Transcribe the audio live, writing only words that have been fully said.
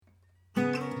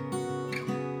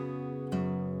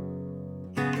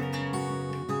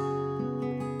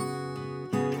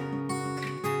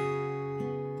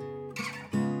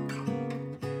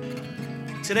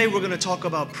Today we're going to talk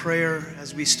about prayer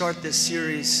as we start this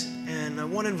series, and I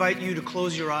want to invite you to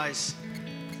close your eyes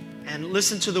and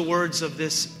listen to the words of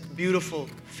this beautiful,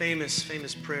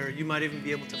 famous prayer. You might even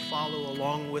be able to follow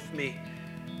along with me.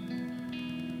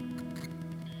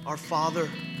 Our Father,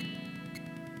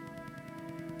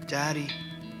 Daddy,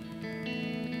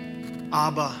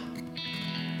 Abba,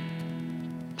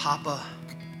 Papa,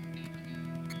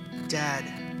 Dad.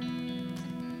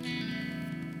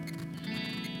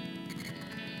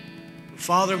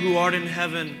 Father who art in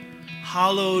heaven,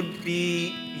 hallowed be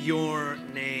your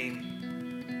name.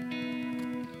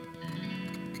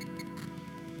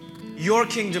 Your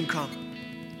kingdom come,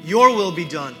 your will be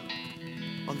done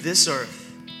on this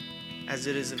earth as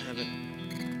it is in heaven.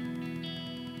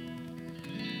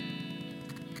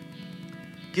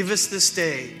 Give us this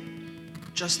day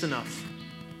just enough,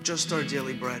 just our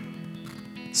daily bread,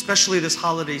 especially this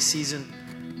holiday season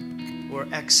where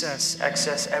excess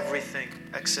everything,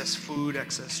 excess food,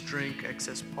 excess drink,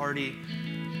 excess party.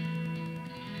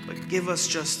 But give us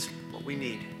just what we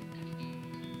need.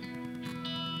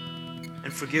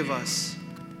 And forgive us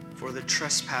for the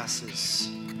trespasses,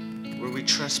 where we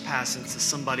trespass into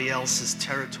somebody else's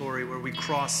territory, where we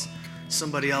cross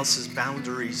somebody else's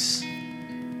boundaries.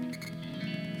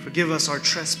 Forgive us our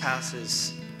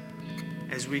trespasses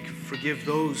as we forgive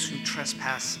those who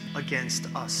trespass against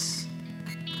us.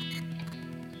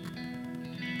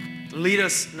 Lead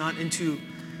us not into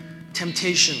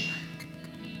temptation,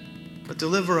 but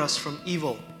deliver us from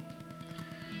evil.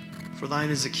 For thine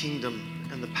is the kingdom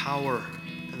and the power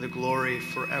and the glory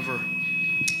forever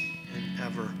and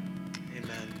ever.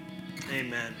 Amen.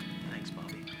 Amen. Thanks,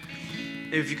 Bobby.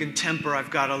 If you can temper, I've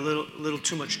got a little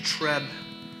too much treb.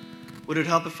 Would it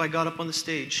help if I got up on the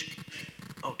stage?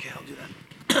 Okay, I'll do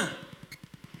that.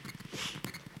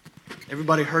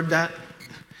 Everybody heard that?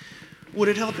 Would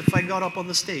it help if I got up on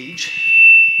the stage?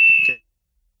 Okay.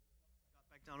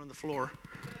 Got back down on the floor.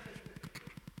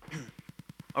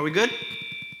 Are we good?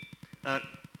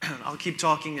 I'll keep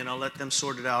talking and I'll let them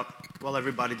sort it out while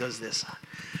everybody does this.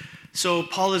 So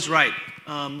Paul is right.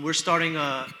 We're starting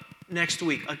next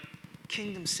week a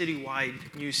Kingdom City-wide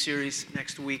new series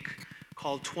next week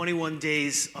called 21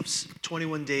 Days of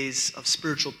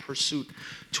Spiritual Pursuit.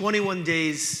 21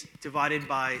 days divided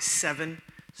by 7.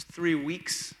 3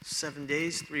 weeks, 7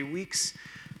 days, 3 weeks.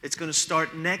 It's going to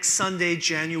start next Sunday,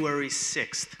 January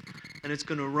 6th. And it's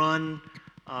going to run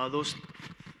those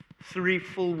 3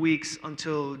 full weeks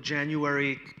until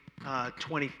January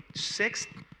 26th.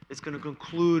 It's going to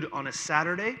conclude on a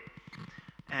Saturday.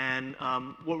 And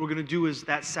what we're going to do is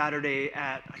that Saturday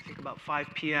at, I think, about 5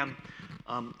 p.m.,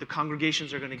 the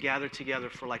congregations are going to gather together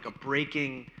for like a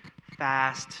breaking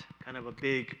fast, kind of a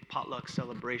big potluck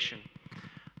celebration.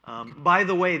 By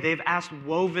the way, they've asked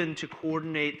Woven to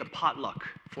coordinate the potluck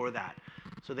for that.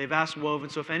 So they've asked Woven.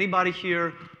 So if anybody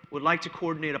here would like to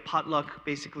coordinate a potluck,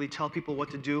 basically tell people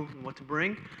what to do and what to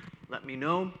bring, let me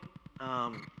know.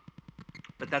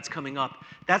 But that's coming up.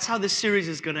 That's how this series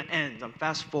is going to end. I'm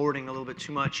fast forwarding a little bit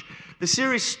too much. The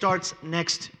series starts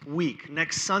next week,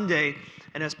 next Sunday.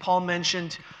 And as Paul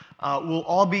mentioned, we'll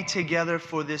all be together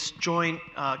for this joint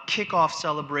kickoff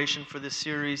celebration for this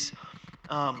series.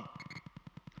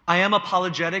 I am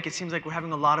apologetic. It seems like we're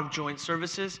having a lot of joint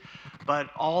services, but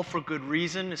all for good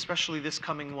reason, especially this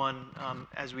coming one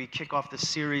as we kick off this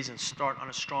series and start on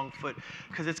a strong foot,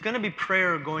 because it's going to be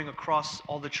prayer going across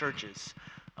all the churches,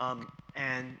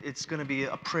 and it's going to be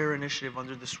a prayer initiative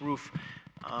under this roof.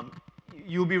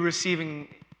 You'll be receiving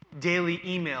daily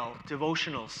email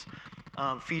devotionals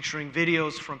featuring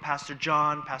videos from Pastor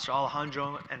John, Pastor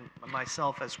Alejandro, and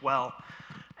myself as well.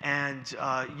 And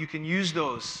you can use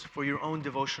those for your own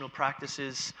devotional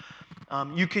practices.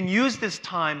 You can use this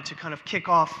time to kind of kick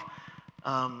off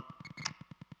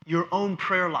your own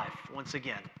prayer life once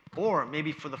again, or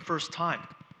maybe for the first time.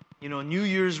 You know, New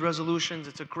Year's resolutions,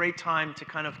 it's a great time to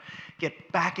kind of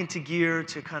get back into gear,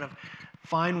 to kind of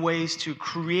find ways to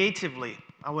creatively,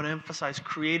 I want to emphasize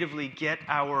creatively, get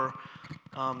our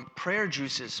prayer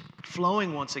juices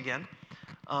flowing once again.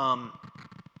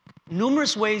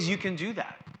 Numerous ways you can do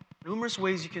that.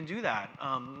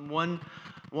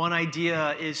 One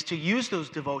idea is to use those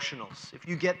devotionals. If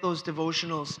you get those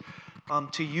devotionals,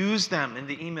 to use them in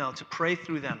the email, to pray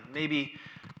through them. Maybe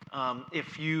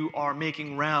if you are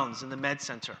making rounds in the med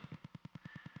center.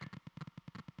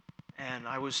 And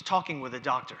I was talking with a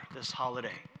doctor this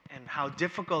holiday, and how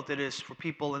difficult it is for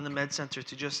people in the med center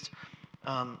to just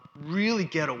really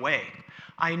get away.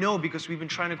 I know, because we've been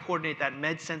trying to coordinate that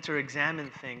med center examine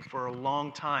thing for a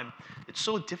long time. It's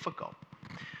so difficult.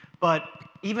 But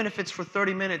even if it's for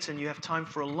 30 minutes and you have time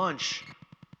for a lunch,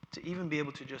 to even be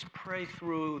able to just pray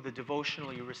through the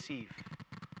devotional you receive?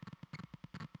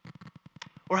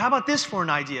 Or how about this for an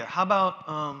idea? How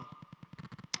about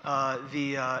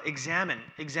the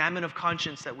examine of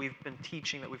conscience that we've been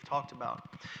teaching, that we've talked about?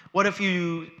 What if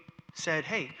you said,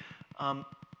 hey,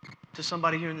 to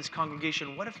somebody here in this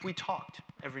congregation, what if we talked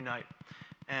every night?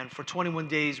 And for 21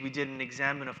 days, we did an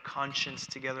examine of conscience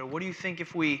together. What do you think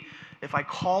if I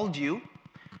called you,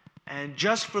 and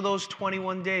just for those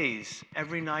 21 days,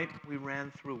 every night we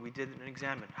ran through, we did an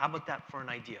examine? How about that for an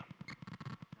idea?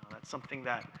 That's something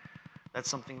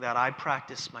that I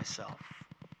practice myself.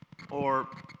 Or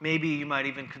maybe you might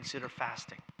even consider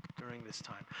fasting during this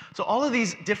time. So all of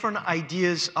these different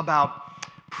ideas about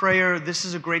prayer, this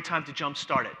is a great time to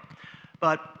jumpstart it.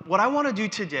 But what I want to do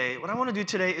today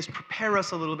is prepare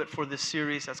us a little bit for this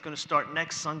series that's going to start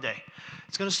next Sunday.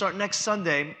 It's going to start next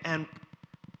Sunday, and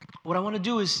what I want to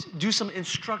do is do some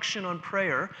instruction on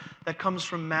prayer that comes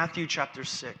from Matthew chapter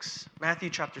 6. Matthew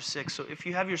chapter 6. So if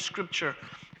you have your scripture,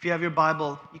 if you have your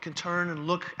Bible, you can turn and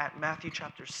look at Matthew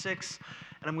chapter 6.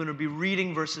 And I'm going to be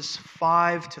reading verses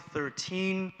 5 to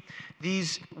 13.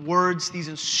 These words, these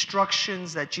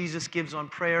instructions that Jesus gives on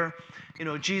prayer.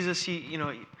 Jesus,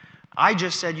 I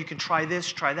just said you can try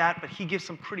this, try that, but he gives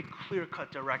some pretty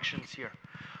clear-cut directions here.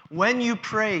 When you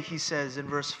pray, he says in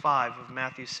verse 5 of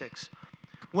Matthew 6,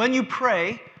 when you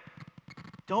pray,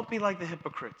 don't be like the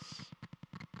hypocrites,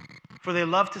 for they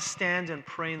love to stand and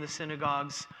pray in the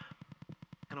synagogues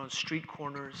and on street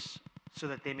corners so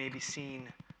that they may be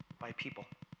seen by people.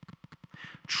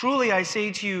 Truly, I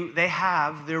say to you, they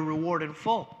have their reward in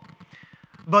full.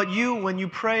 But you, when you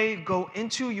pray, go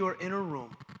into your inner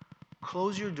room,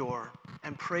 close your door,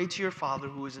 and pray to your Father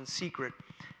who is in secret,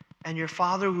 and your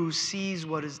Father who sees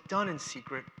what is done in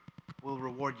secret will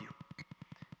reward you.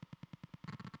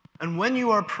 And when you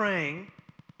are praying,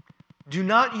 do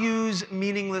not use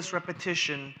meaningless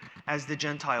repetition as the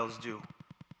Gentiles do,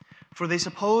 for they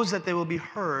suppose that they will be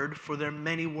heard for their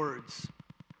many words.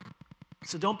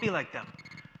 So don't be like them,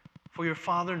 for your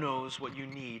Father knows what you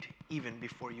need even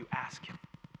before you ask Him.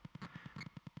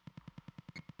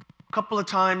 A couple of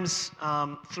times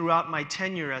throughout my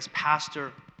tenure as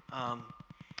pastor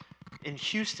in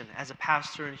Houston,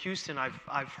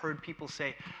 I've heard people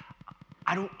say,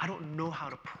 I don't know how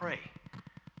to pray.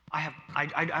 I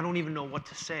don't even know what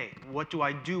to say. What do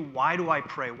I do? Why do I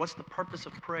pray? What's the purpose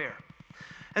of prayer?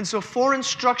 And so 4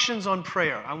 instructions on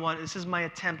prayer. This is my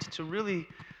attempt to really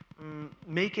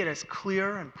make it as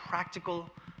clear and practical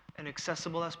and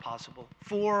accessible as possible.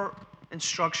 4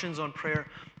 instructions on prayer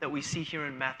that we see here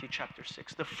in Matthew chapter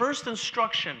 6. The first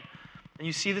instruction, and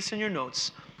you see this in your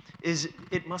notes, is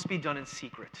it must be done in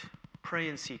secret. Pray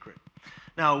in secret.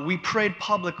 Now, we prayed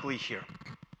publicly here.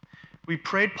 We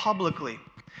prayed publicly.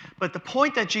 But the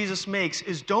point that Jesus makes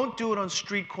is don't do it on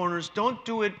street corners. Don't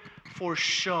do it for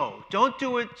show. Don't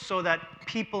do it so that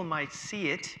people might see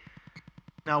it.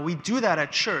 Now, we do that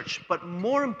at church, but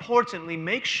more importantly,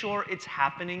 make sure it's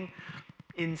happening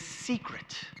in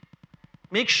secret.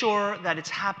 Make sure that it's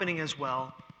happening as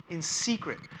well in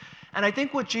secret. And I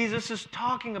think what Jesus is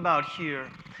talking about here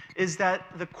is that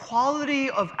the quality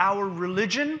of our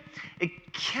religion, it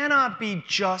cannot be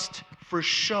just for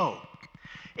show.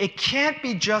 It can't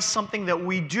be just something that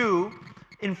we do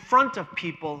in front of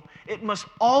people. It must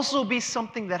also be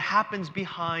something that happens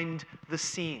behind the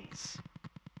scenes.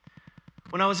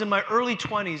 When I was in my early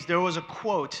 20s, there was a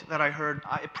quote that I heard.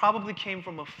 It probably came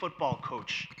from a football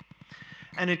coach.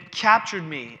 And it captured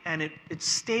me, and it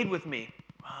stayed with me.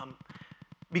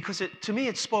 Because to me,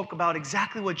 it spoke about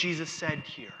exactly what Jesus said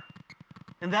here.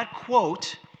 And that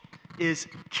quote is,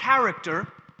 character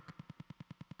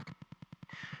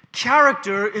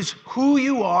is who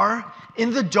you are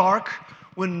in the dark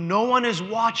when no one is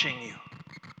watching you.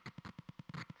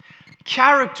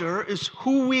 Character is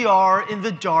who we are in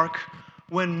the dark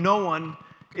when no one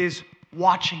is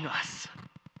watching us.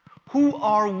 Who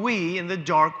are we in the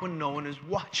dark when no one is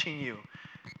watching you?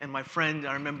 And my friend,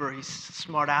 I remember, he's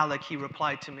smart Alec, he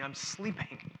replied to me, I'm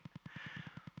sleeping.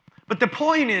 But the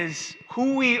point is,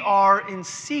 who we are in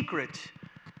secret,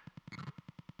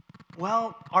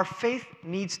 well, our faith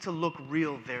needs to look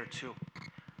real there too.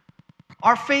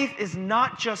 Our faith is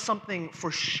not just something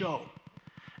for show.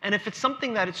 And if it's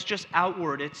something that it's just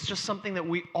outward, it's just something that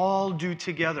we all do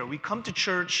together. We come to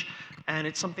church and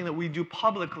it's something that we do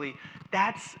publicly.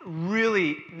 That's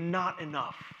really not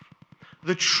enough.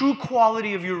 The true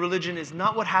quality of your religion is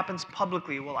not what happens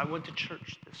publicly. Well, I went to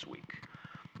church this week.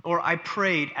 Or I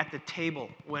prayed at the table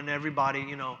when everybody,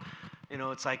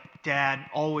 it's like Dad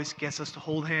always gets us to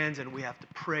hold hands and we have to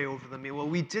pray over the meal. Well,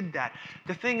 we did that.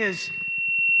 The thing is,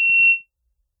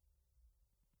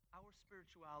 our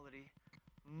spirituality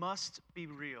must be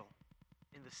real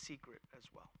in the secret as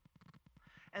well.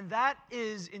 And that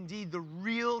is indeed the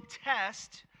real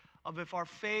test of if our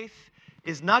faith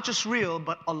is not just real,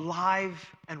 but alive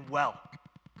and well.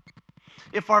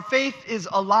 If our faith is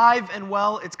alive and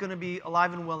well, it's going to be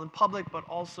alive and well in public, but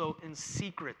also in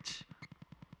secret.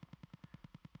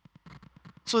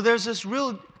 So there's this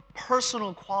real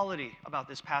personal quality about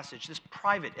this passage, this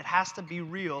private. It has to be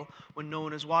real when no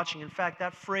one is watching. In fact,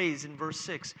 that phrase in verse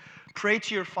 6, pray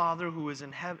to your Father who is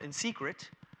in secret.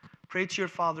 Pray to your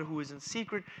Father who is in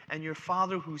secret, and your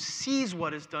Father who sees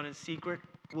what is done in secret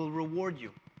will reward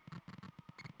you.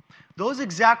 Those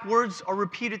exact words are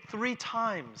repeated 3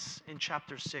 times in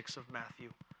chapter 6 of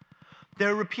Matthew.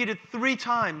 They're repeated 3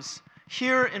 times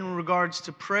here in regards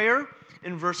to prayer,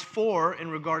 in verse 4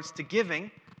 in regards to giving.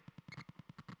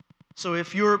 So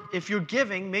if you're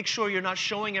giving, make sure you're not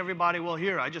showing everybody, well,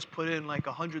 here, I just put in like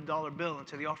 $100 bill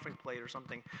into the offering plate or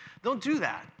something. Don't do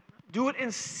that. Do it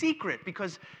in secret,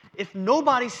 because if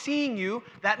nobody's seeing you,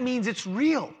 that means it's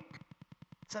real.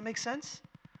 Does that make sense?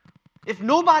 If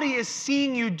nobody is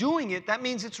seeing you doing it, that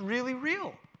means it's really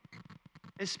real.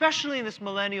 Especially in this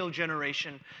millennial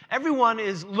generation, everyone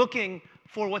is looking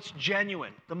for what's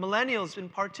genuine. The millennials in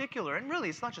particular, and really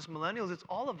it's not just millennials, it's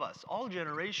all of us, all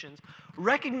generations,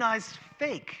 recognize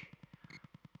fake,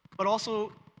 but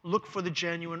also look for the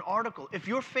genuine article. If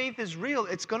your faith is real,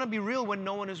 it's going to be real when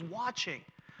no one is watching.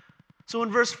 So in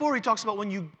verse 4, he talks about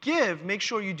when you give, make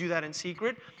sure you do that in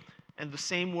secret. And the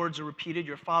same words are repeated.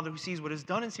 Your Father who sees what is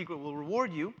done in secret will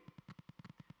reward you.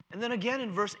 And then again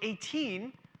in verse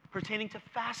 18, pertaining to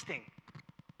fasting.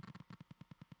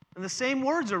 And the same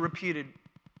words are repeated.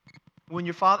 When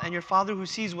your Father who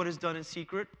sees what is done in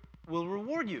secret will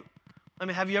reward you. I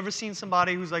mean, have you ever seen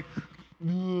somebody who's like,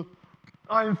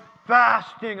 I'm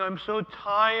fasting, I'm so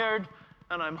tired,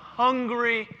 and I'm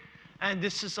hungry, and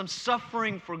I'm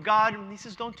suffering for God. And he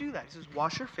says, don't do that. He says,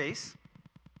 wash your face.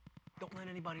 Don't let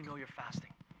anybody know you're fasting.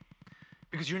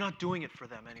 Because you're not doing it for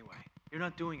them anyway. You're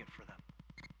not doing it for them.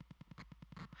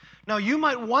 Now, you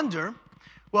might wonder,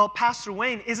 well, Pastor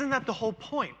Wayne, isn't that the whole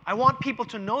point? I want people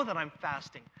to know that I'm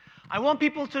fasting. I want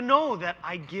people to know that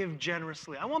I give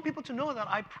generously. I want people to know that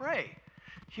I pray.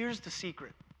 Here's the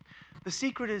secret. The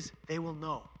secret is they will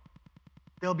know.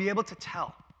 They'll be able to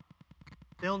tell.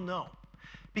 They'll know.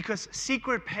 Because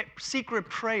secret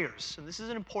prayers, and this is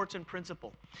an important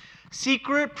principle,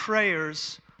 secret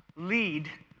prayers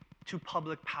lead to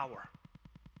public power.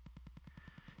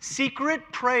 Secret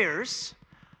prayers,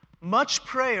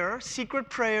 secret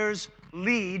prayers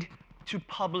lead to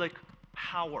public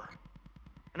power.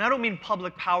 And I don't mean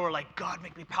public power like, God,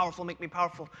 make me powerful, make me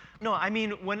powerful. No, I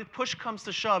mean when push comes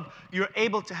to shove, you're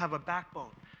able to have a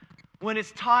backbone. When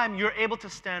it's time, you're able to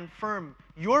stand firm.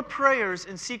 Your prayers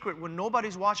in secret when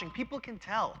nobody's watching, people can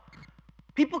tell.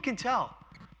 People can tell.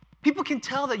 People can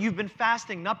tell that you've been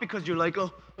fasting, not because you're like,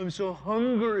 oh, I'm so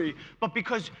hungry, but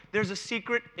because there's a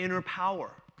secret inner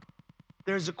power.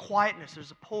 There's a quietness,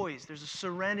 there's a poise, there's a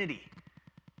serenity.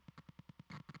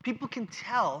 People can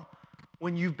tell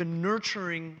when you've been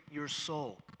nurturing your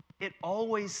soul. It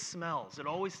always smells.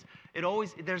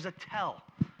 There's a tell.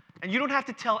 And you don't have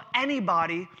to tell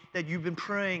anybody that you've been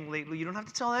praying lately. You don't have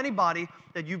to tell anybody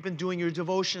that you've been doing your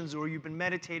devotions or you've been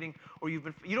meditating or you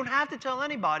don't have to tell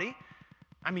anybody.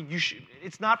 I mean, you should.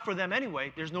 It's not for them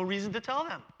anyway. There's no reason to tell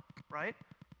them, right?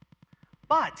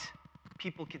 But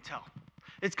people can tell.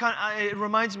 It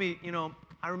reminds me,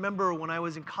 I remember when I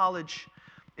was in college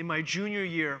in my junior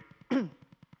year. I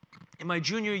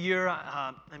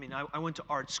went to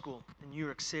art school in New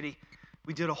York City.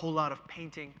 We did a whole lot of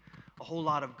painting, a whole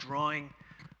lot of drawing.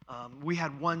 We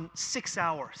had one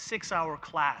 6-hour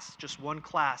class, just one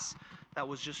class that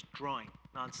was just drawing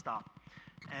nonstop.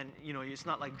 And, it's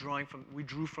not like we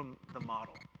drew from the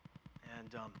model.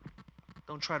 And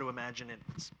don't try to imagine it.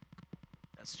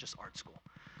 That's just art school.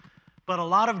 But a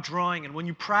lot of drawing, and when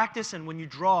you practice and when you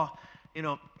draw,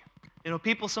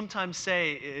 people sometimes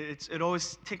say, it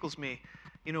always tickles me,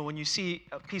 when you see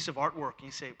a piece of artwork,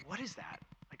 you say, what is that?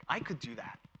 Like, I could do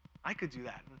that. I could do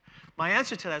that. And my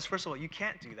answer to that is, first of all, you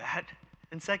can't do that.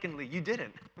 And secondly, you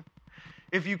didn't.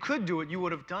 If you could do it, you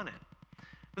would have done it.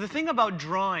 But the thing about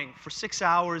drawing for 6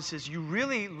 hours is you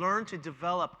really learn to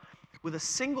develop with a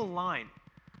single line.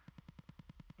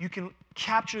 You can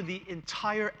capture the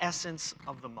entire essence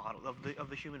of the model, of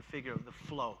the human figure, of the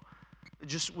flow,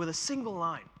 just with a single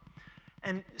line.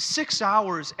 And 6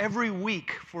 hours every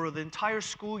week for the entire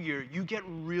school year, you get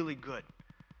really good.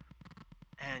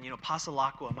 And,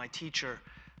 Pasalacqua, my teacher,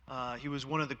 he was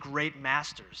one of the great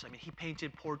masters. I mean, he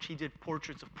did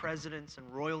portraits of presidents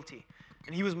and royalty.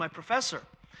 And he was my professor.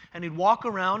 And he'd walk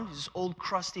around, his old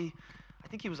crusty, I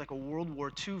think he was like a World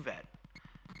War II vet.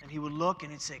 And he would look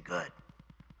and he'd say, good,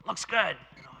 looks good.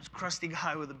 You know, this crusty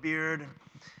guy with a beard.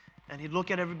 And he'd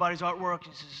look at everybody's artwork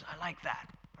and he says, I like that.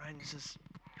 Right? And he says,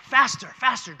 faster,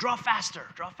 faster, draw faster,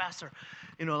 draw faster.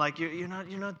 You know, like you're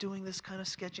not doing this kind of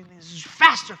sketching thing. He says,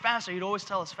 faster, faster. He'd always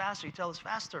tell us faster. He'd tell us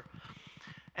faster.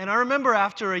 And I remember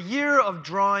after a year of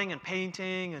drawing and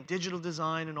painting and digital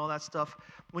design and all that stuff,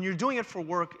 when you're doing it for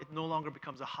work, it no longer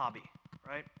becomes a hobby,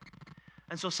 right?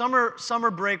 And so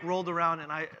summer break rolled around,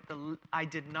 and I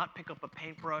did not pick up a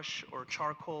paintbrush or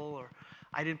charcoal, or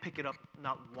I didn't pick it up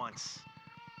not once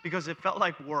because it felt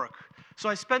like work. So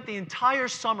I spent the entire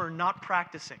summer not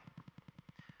practicing,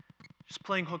 just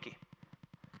playing hooky.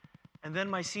 And then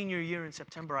my senior year in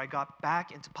September, I got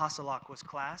back into Pasalakwa's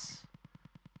class,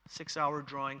 6-hour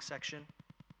drawing section,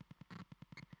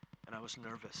 and I was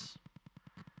nervous.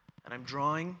 And I'm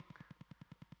drawing,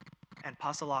 and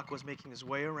Pasalakwa was making his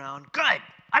way around. Good!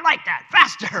 I like that!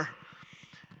 Faster!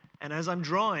 And as I'm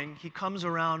drawing, he comes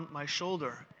around my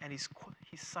shoulder, and he's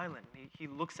silent. He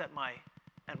looks at my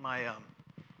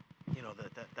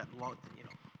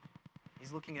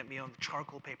he's looking at me on the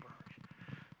charcoal paper,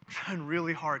 trying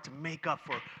really hard to make up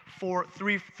for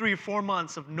 3 or 4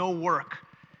 months of no work.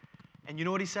 And you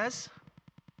know what he says?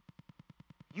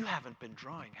 You haven't been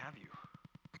drawing, have you?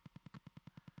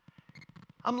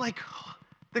 I'm like,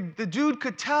 the dude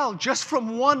could tell just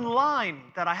from one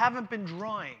line that I haven't been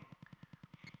drawing.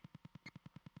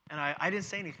 And I didn't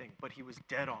say anything, but he was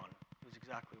dead on. He was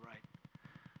exactly right.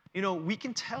 You know, we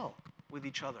can tell with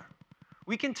each other.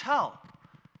 We can tell.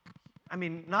 I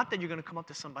mean, not that you're going to come up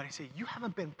to somebody and say, you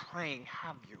haven't been praying,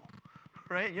 have you?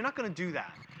 Right? You're not going to do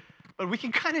that. But we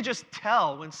can kind of just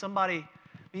tell when somebody,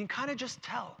 we can kind of just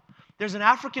tell. There's an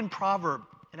African proverb.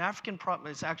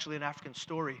 It's actually an African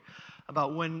story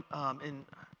about when in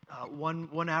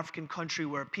one African country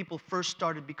where people first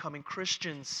started becoming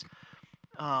Christians,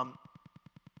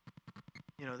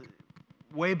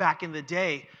 way back in the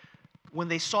day, when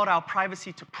they sought out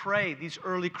privacy to pray, these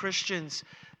early Christians,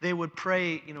 they would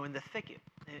pray, in the thicket,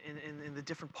 in the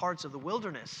different parts of the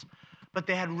wilderness. But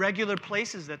they had regular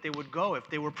places that they would go. If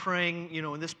they were praying,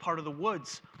 in this part of the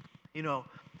woods, the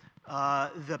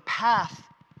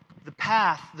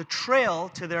trail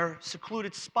to their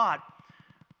secluded spot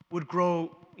would grow,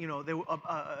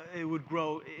 it would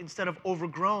grow, instead of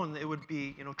overgrown, it would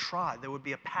be, trod. There would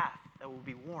be a path that would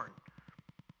be worn.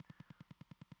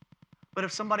 But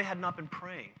if somebody had not been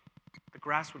praying, the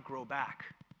grass would grow back.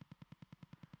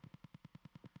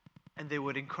 And they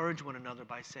would encourage one another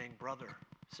by saying, brother,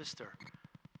 sister,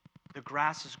 the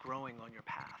grass is growing on your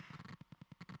path.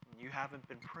 And you haven't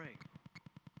been praying.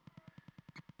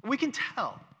 We can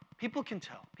tell. People can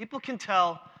tell. People can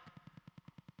tell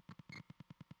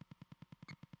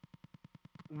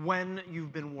when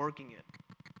you've been working it.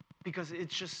 Because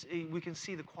it's just, we can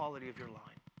see the quality of your line.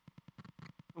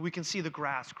 We can see the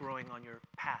grass growing on your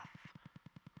path.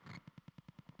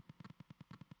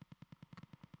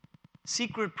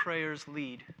 Secret prayers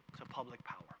lead to public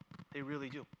power. They really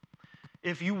do.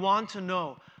 If you want to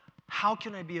know, how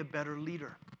can I be a better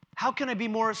leader? How can I be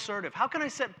more assertive? How can I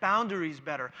set boundaries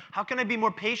better? How can I be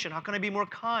more patient? How can I be more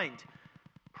kind?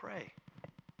 Pray.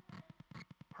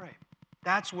 Pray.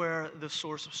 That's where the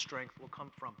source of strength will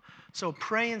come from. So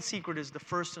pray in secret is the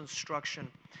first instruction.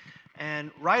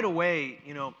 And right away,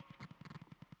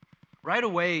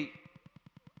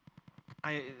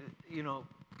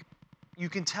 you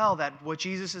can tell that what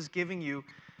Jesus is giving you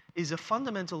is a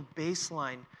fundamental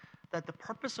baseline that the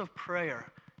purpose of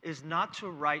prayer is not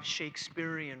to write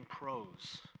Shakespearean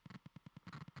prose.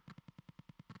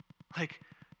 Like,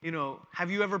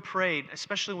 have you ever prayed,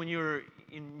 especially when you're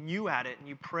new at it, and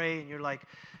you pray and you're like,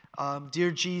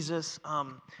 dear Jesus,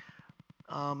 I'm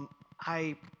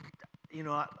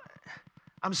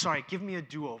sorry, give me a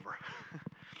do-over.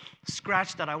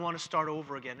 Scratch that, I want to start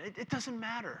over again. It doesn't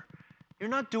matter. You're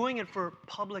not doing it for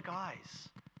public eyes.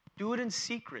 Do it in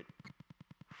secret.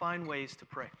 Find ways to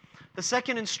pray. The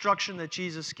second instruction that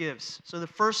Jesus gives, so the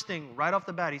first thing, right off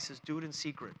the bat, he says, do it in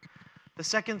secret. The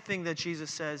second thing that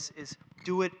Jesus says is,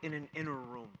 do it in an inner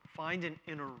room. Find an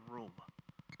inner room.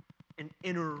 An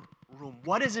inner room.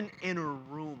 What is an inner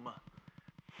room?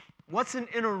 What's an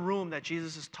inner room that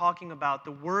Jesus is talking about?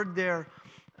 The word there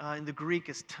in the Greek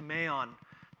is timeon.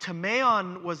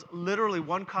 Timeon was literally,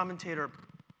 one commentator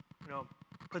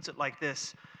puts it like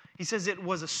this. He says it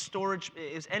was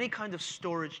any kind of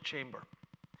storage chamber.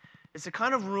 It's a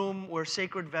kind of room where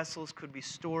sacred vessels could be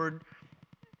stored,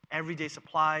 everyday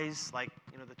supplies like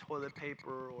the toilet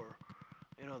paper or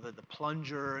the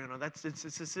plunger.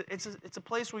 It's a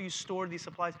place where you store these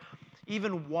supplies.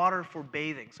 even water for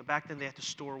bathing. So back then they had to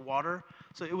store water.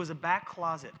 So it was a back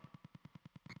closet.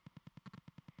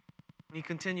 And he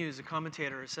continues, the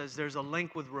commentator says, there's a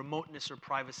link with remoteness or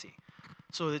privacy.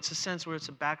 So it's a sense where it's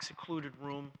a back secluded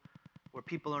room where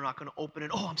people are not going to open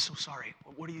it. Oh, I'm so sorry.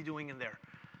 What are you doing in there?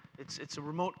 It's a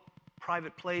remote,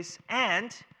 private place.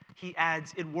 And he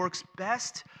adds, it works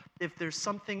best if there's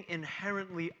something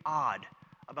inherently odd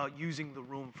about using the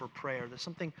room for prayer. There's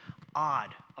something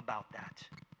odd about that.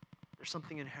 There's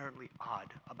something inherently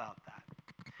odd about that.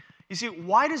 You see,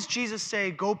 why does Jesus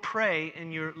say, go pray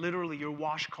in literally your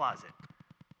wash closet?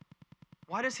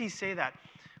 Why does he say that?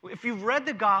 If you've read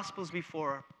the Gospels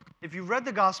before,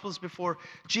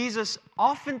 Jesus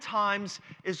oftentimes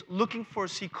is looking for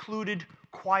secluded,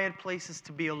 quiet places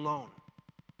to be alone.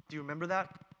 Do you remember that?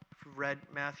 If you've read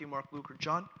Matthew, Mark, Luke, or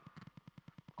John.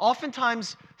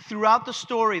 Oftentimes, throughout the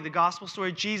story, the Gospel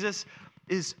story, Jesus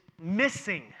is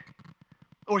missing.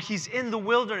 Or he's in the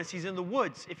wilderness, he's in the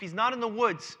woods. If he's not in the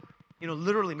woods,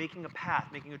 literally making a path,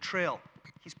 making a trail.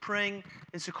 He's praying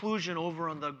in seclusion over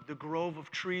on the grove of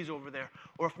trees over there.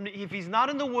 Or if he's not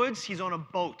in the woods, he's on a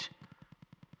boat,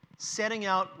 setting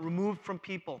out, removed from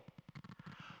people.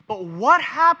 But what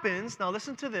happens, now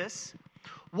listen to this,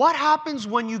 what happens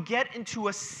when you get into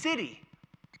a city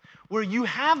where you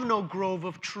have no grove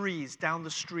of trees down the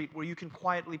street where you can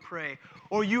quietly pray,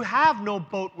 or you have no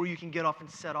boat where you can get off and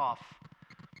set off?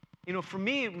 For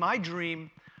me, my dream,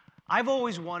 I've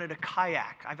always wanted a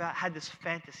kayak. I've had this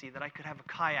fantasy that I could have a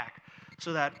kayak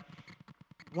so that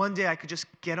one day I could just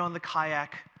get on the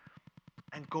kayak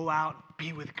and go out and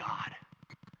be with God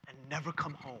and never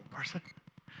come home.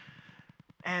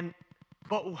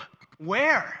 But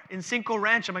where? In Cinco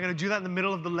Ranch, am I going to do that in the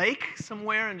middle of the lake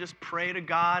somewhere and just pray to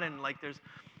God? And there's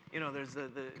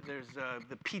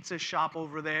the pizza shop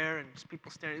over there and just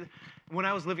people staring. When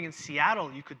I was living in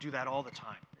Seattle, you could do that all the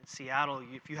time. In Seattle,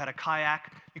 if you had a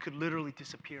kayak, you could literally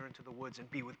disappear into the woods and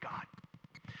be with God.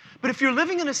 But if you're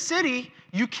living in a city,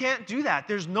 you can't do that.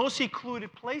 There's no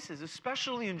secluded places,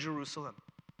 especially in Jerusalem.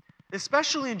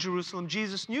 Especially in Jerusalem,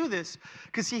 Jesus knew this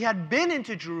because he had been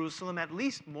into Jerusalem at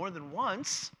least more than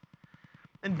once.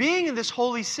 And being in this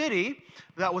holy city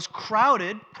that was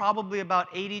crowded, probably about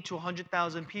 80 to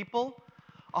 100,000 people,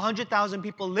 100,000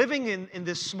 people living in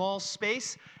this small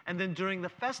space, and then during the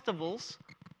festivals,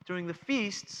 during the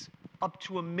feasts, up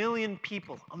to 1 million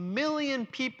people. 1 million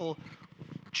people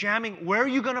jamming. Where are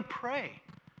you going to pray?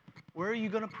 Where are you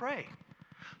going to pray?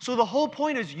 So the whole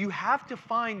point is you have to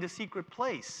find a secret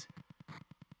place.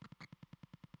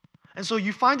 And so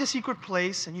you find a secret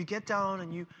place and you get down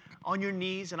and you on your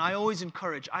knees, and I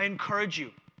encourage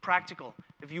you, practical.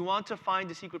 If you want to find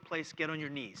a secret place, get on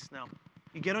your knees. Now,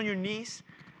 you get on your knees,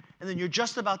 and then you're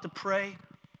just about to pray,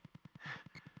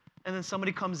 and then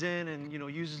somebody comes in and,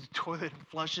 uses the toilet and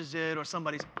flushes it, or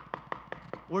somebody's,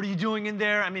 what are you doing in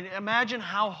there? I mean, imagine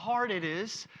how hard it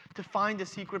is to find a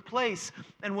secret place.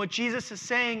 And what Jesus is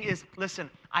saying is, listen,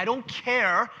 I don't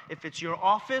care if it's your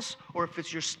office or if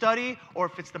it's your study or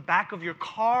if it's the back of your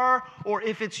car or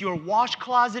if it's your wash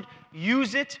closet.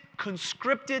 Use it,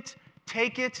 conscript it,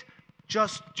 take it,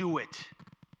 just do it.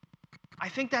 I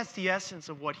think that's the essence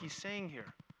of what he's saying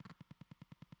here.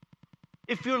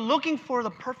 If you're looking for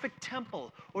the perfect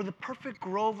temple or the perfect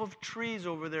grove of trees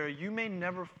over there, you may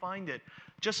never find it.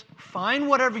 Just find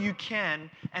whatever you can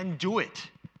and do it.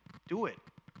 Do it.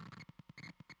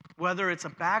 Whether it's a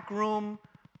back room,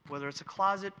 whether it's a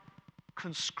closet,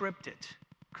 conscript it.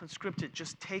 Conscript it.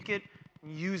 Just take it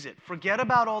and use it. Forget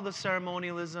about all the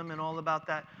ceremonialism and all about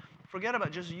that. Forget about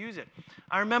it. Just use it.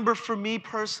 I remember for me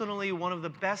personally, one of the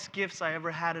best gifts I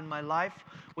ever had in my life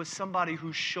was somebody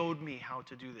who showed me how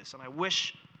to do this. And I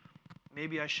wish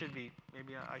maybe I should be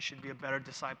a better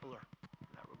discipler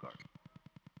in that regard.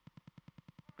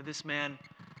 But this man,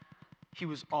 he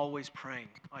was always praying.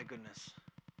 My goodness.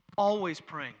 Always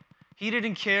praying. He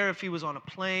didn't care if he was on a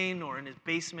plane or in his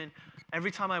basement. Every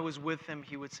time I was with him,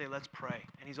 he would say, let's pray.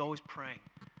 And he's always praying.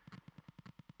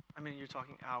 I mean, you're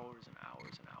talking hours and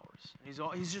hours and hours.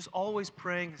 And he's just always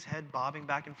praying, his head bobbing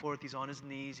back and forth. He's on his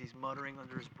knees. He's muttering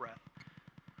under his breath.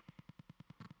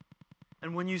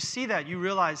 And when you see that, you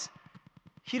realize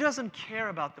he doesn't care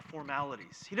about the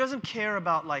formalities. He doesn't care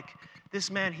about, this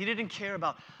man, he didn't care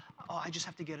about, I just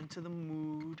have to get into the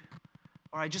mood.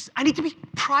 Or I need to be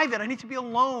private. I need to be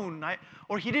alone.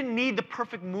 Or he didn't need the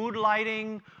perfect mood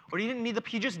lighting. Or he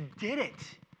just did it.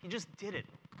 He just did it.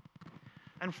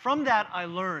 And from that I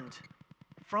learned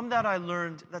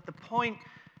that the point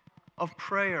of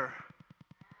prayer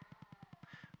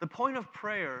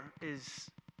is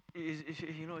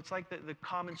it's like the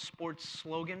common sports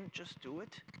slogan, just do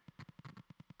it.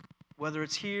 Whether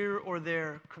it's here or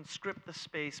there, conscript the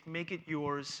space, make it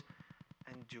yours,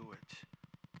 and do it.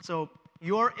 So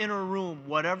your inner room,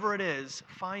 whatever it is,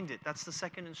 find it. That's the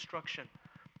second instruction.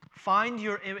 Find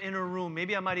your inner room.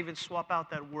 Maybe I might even swap out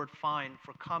that word find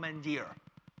for commandeer.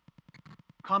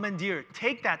 Commandeer.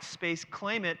 Take that space,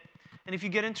 claim it, and if you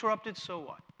get interrupted, so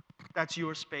what? That's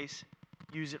your space.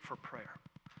 Use it for prayer.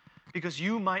 Because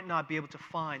you might not be able to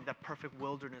find that perfect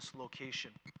wilderness location.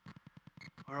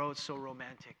 Or, oh, it's so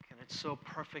romantic and it's so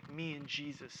perfect, me and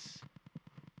Jesus.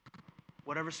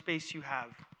 Whatever space you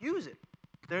have, use it.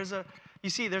 There's a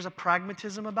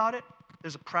pragmatism about it.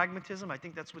 There's a pragmatism. I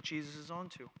think that's what Jesus is on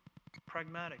to.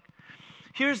 Pragmatic.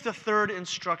 Here's the third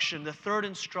instruction. The third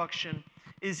instruction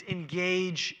is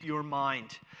engage your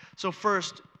mind. So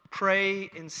first, pray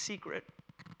in secret.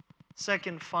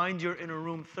 Second, find your inner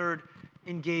room. Third,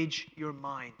 engage your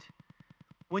mind.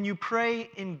 When you pray,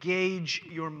 engage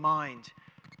your mind.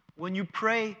 When you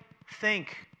pray,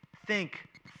 think, think,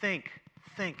 think,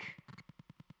 think.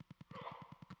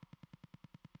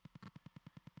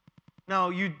 Now,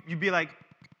 you'd be like,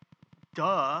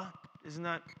 duh, isn't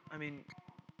that,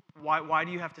 why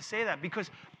do you have to say that? Because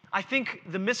I think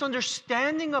the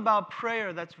misunderstanding about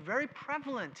prayer that's very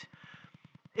prevalent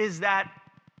is the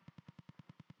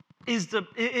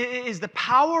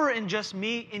power in just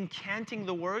me incanting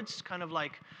the words, kind of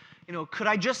like, could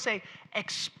I just say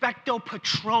expecto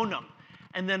patronum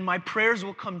and then my prayers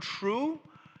will come true?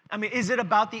 Is it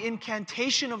about the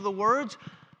incantation of the words?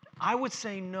 I would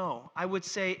say no. I would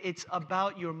say it's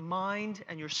about your mind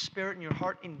and your spirit and your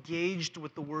heart engaged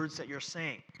with the words that you're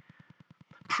saying.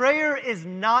 Prayer is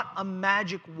not a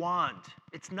magic wand.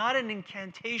 It's not an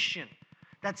incantation.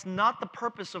 That's not the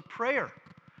purpose of prayer.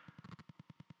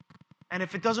 And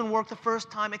if it doesn't work the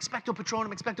first time, expecto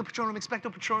patronum, expecto patronum,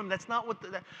 expecto patronum. That's not what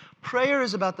prayer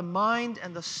is about. The mind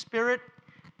and the spirit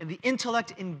and the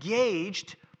intellect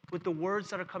engaged with the words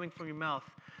that are coming from your mouth.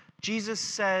 Jesus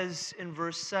says in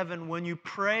verse 7, when you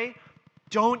pray,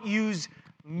 don't use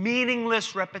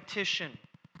meaningless repetition.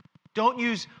 Don't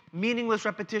use meaningless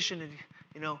repetition.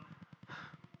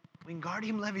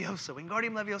 Wingardium Leviosa,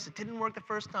 Wingardium Leviosa. It didn't work the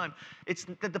first time. It's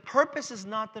that the purpose is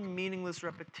not the meaningless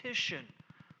repetition.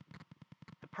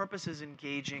 The purpose is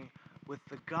engaging with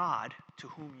the God to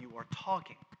whom you are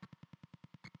talking.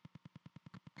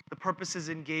 The purpose is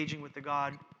engaging with the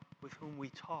God with whom we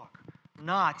talk,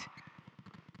 not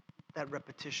that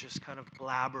repetitious kind of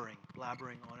blabbering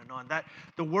on and on.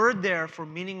 The word there for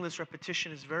meaningless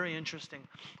repetition is very interesting.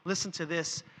 Listen to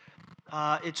this.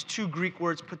 It's two Greek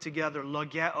words put together,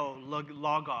 logeo,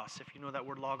 logos, if you know that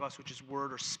word logos, which is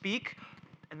word or speak,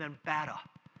 and then bata,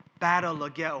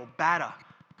 logeo, bata,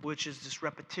 which is this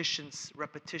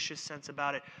repetitious sense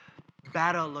about it.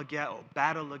 Bata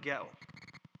logeo.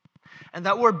 And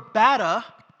that word bata,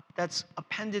 that's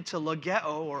appended to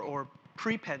logeo or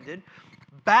prepended,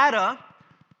 bata,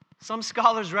 some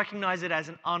scholars recognize it as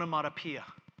an onomatopoeia.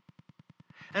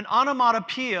 An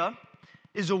onomatopoeia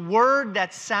is a word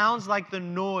that sounds like the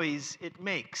noise it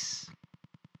makes.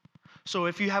 So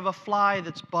if you have a fly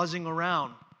that's buzzing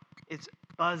around, it's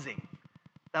buzzing.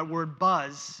 That word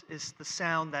buzz is the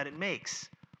sound that it makes.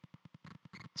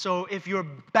 So if you're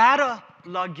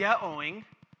bata-lageoing,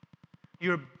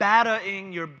 you're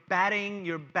batting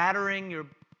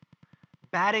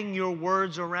your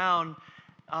words around.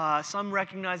 Some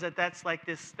recognize that that's like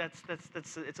this.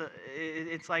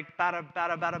 It's like bata.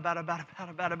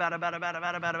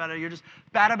 You're just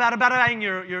bata-ing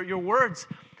your words,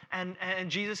 and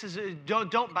Jesus says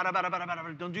don't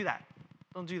bata. Don't do that.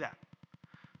 Don't do that.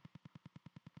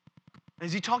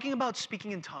 Is he talking about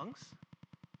speaking in tongues?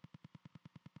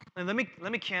 And let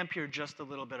me camp here just a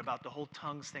little bit about the whole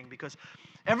tongues thing, because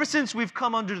ever since we've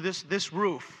come under this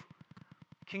roof,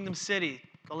 Kingdom City,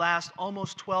 the last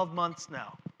almost 12 months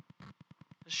now,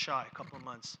 just shy, a couple of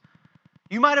months,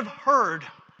 you might have heard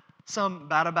some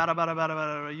bada bada bada bada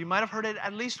bada. You might have heard it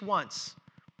at least once.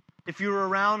 If you're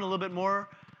around a little bit more,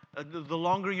 the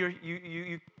longer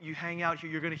you hang out here,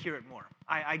 you're going to hear it more.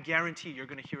 I guarantee you're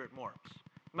going to hear it more.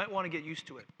 You might want to get used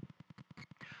to it.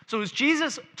 So is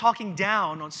Jesus talking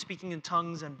down on speaking in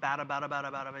tongues and bada bada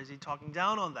bada bada? Is he talking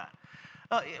down on that?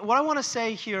 What I want to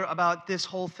say here about this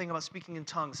whole thing about speaking in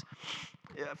tongues,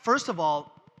 first of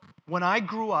all, when I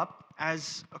grew up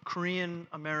as a Korean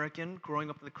American, growing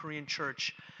up in the Korean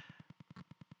church,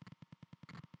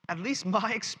 at least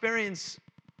my experience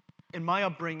in my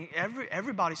upbringing,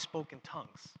 everybody spoke in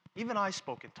tongues. Even I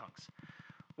spoke in tongues.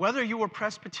 Whether you were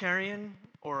Presbyterian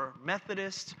or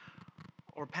Methodist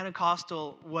or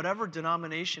Pentecostal, whatever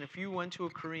denomination, if you went to a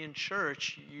Korean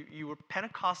church, you were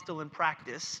Pentecostal in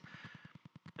practice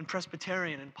and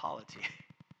Presbyterian in polity.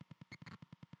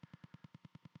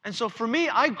 And so for me,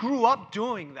 I grew up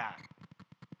doing that.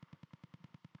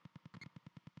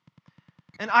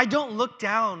 And I don't look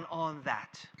down on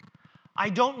that. I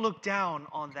don't look down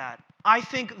on that. I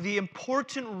think the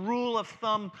important rule of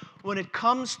thumb when it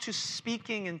comes to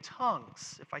speaking in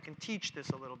tongues, if I can teach this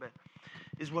a little bit,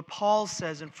 is what Paul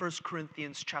says in 1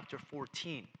 Corinthians chapter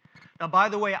 14. Now, by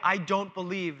the way, I don't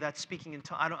believe that speaking in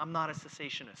tongues, I'm not a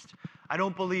cessationist. I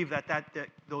don't believe that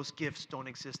those gifts don't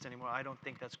exist anymore. I don't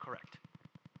think that's correct.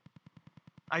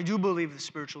 I do believe the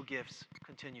spiritual gifts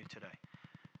continue today.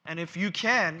 And if you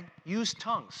can, use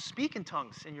tongues. Speak in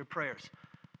tongues in your prayers.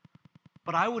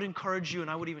 But I would encourage you,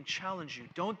 and I would even challenge you,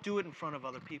 don't do it in front of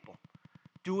other people.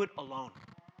 Do it alone.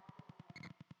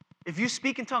 If you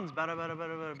speak in tongues,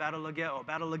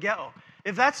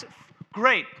 if that's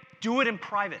great, do it in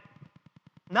private.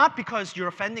 Not because you're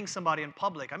offending somebody in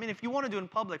public. I mean, if you want to do it in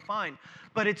public, fine.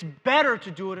 But it's better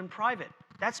to do it in private.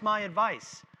 That's my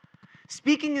advice.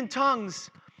 Speaking in tongues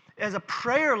as a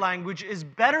prayer language is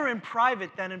better in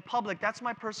private than in public. That's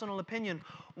my personal opinion.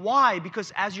 Why?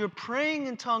 Because as you're praying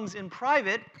in tongues in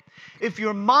private, if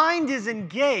your mind is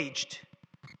engaged,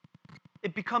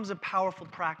 it becomes a powerful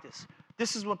practice.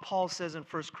 This is what Paul says in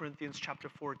 1 Corinthians chapter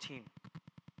 14.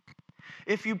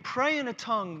 If you pray in a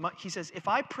tongue, he says, if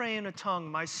I pray in a tongue,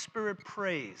 my spirit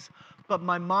prays, but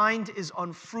my mind is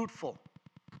unfruitful.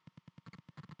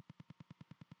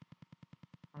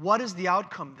 What is the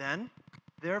outcome then?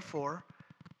 Therefore,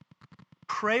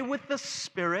 pray with the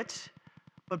spirit,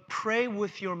 but pray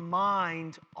with your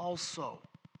mind also.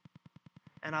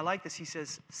 And I like this. He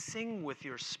says, sing with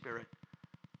your spirit,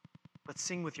 but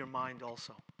sing with your mind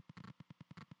also.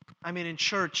 I mean, in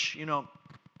church,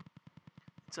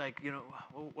 it's like,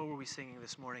 what were we singing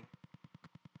this morning?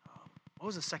 What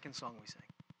was the second song we sang?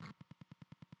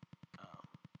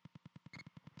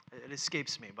 It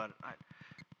escapes me, but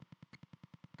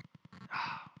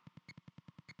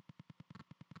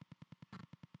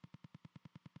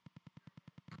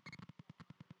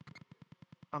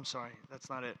I'm sorry, that's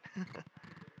not it.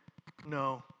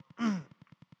 No.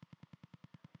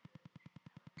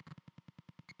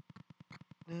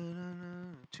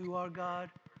 To our God.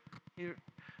 Here.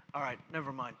 All right,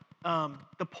 never mind.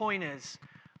 The point is,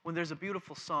 when there's a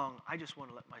beautiful song, I just want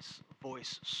to let my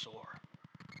voice soar.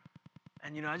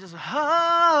 And, I just,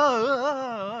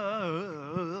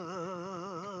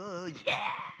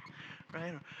 yeah,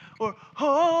 right? Or,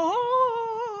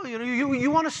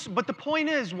 you want to, but the point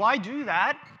is, why do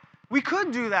that? We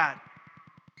could do that.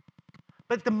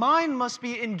 But the mind must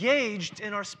be engaged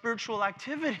in our spiritual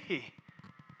activity.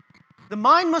 The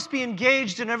mind must be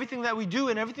engaged in everything that we do,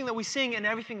 and everything that we sing, and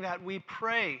everything that we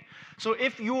pray. So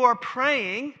if you are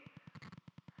praying,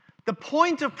 the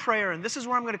point of prayer, and this is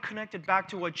where I'm going to connect it back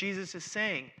to what Jesus is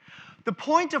saying. The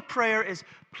point of prayer is,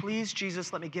 please,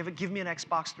 Jesus, give me an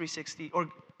Xbox 360 or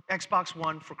Xbox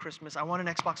One for Christmas. I want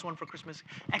an Xbox One for Christmas.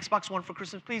 Xbox One for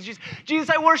Christmas, please, Jesus. Jesus,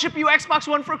 I worship you, Xbox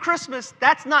One for Christmas.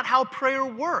 That's not how prayer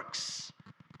works.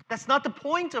 That's not the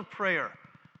point of prayer.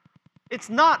 It's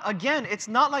not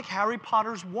like Harry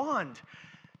Potter's wand.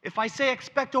 If I say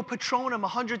expecto patronum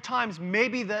 100 times,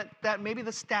 maybe the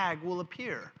stag will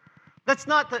appear. That's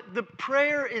not the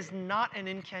prayer is not an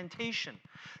incantation.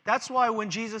 That's why when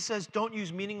Jesus says don't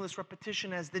use meaningless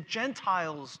repetition as the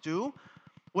Gentiles do,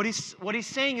 what he's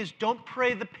saying is don't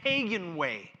pray the pagan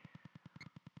way.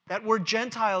 That word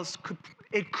Gentiles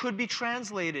could be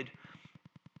translated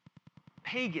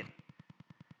pagan.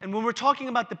 And when we're talking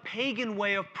about the pagan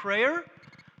way of prayer,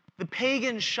 the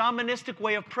pagan shamanistic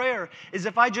way of prayer is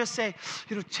if I just say,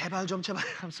 제발 좀, 제발.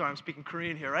 I'm sorry, I'm speaking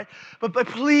Korean here, right? But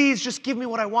please just give me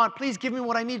what I want. Please give me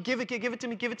what I need. Give it to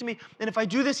me, give it to me. And if I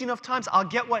do this enough times, I'll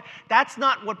get what. That's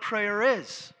not what prayer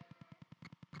is.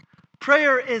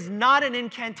 Prayer is not an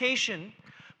incantation,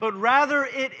 but rather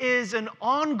it is an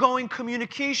ongoing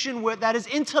communication that is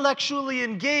intellectually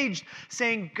engaged,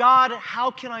 saying, God, how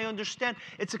can I understand?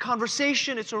 It's a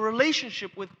conversation, it's a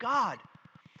relationship with God.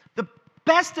 The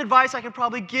best advice I can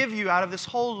probably give you out of this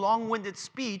whole long-winded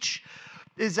speech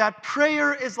is that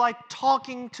prayer is like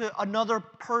talking to another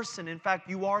person. In fact,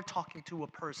 you are talking to a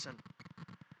person.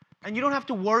 And you don't have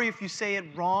to worry if you say it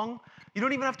wrong. You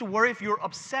don't even have to worry if you're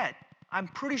upset. I'm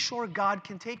pretty sure God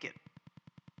can take it.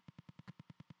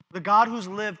 The God who's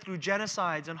lived through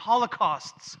genocides and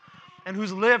holocausts and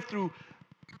who's lived through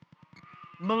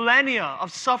millennia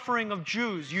of suffering of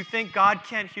Jews, you think God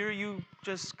can't hear you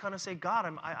just kind of say, God,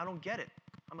 I don't get it.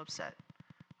 I'm upset.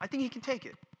 I think he can take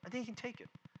it. I think he can take it.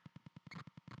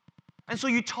 And so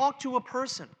you talk to a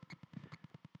person.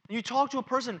 You talk to a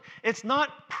person. It's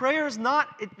not, prayer is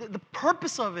not, the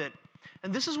purpose of it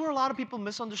And this is where a lot of people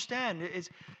misunderstand.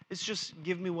 It's just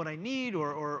give me what I need,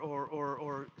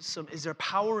 or some. Is there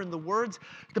power in the words?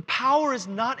 The power is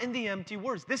not in the empty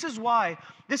words. This is why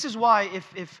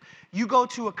if you go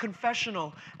to a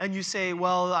confessional and you say,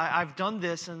 well, I've done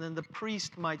this, and then the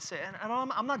priest might say, and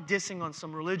I'm not dissing on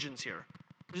some religions here.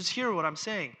 Just hear what I'm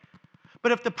saying.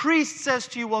 But if the priest says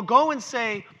to you, well, go and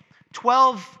say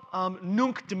 12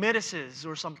 Nunc Dimittices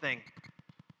or something,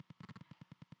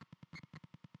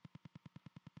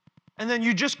 and then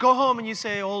you just go home and you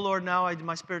say, oh, Lord, now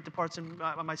my spirit departs and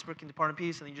my spirit can depart in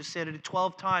peace, and you just said it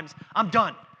 12 times, I'm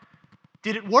done.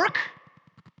 Did it work?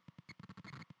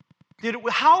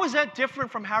 How is that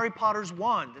different from Harry Potter's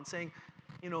wand and saying,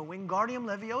 Wingardium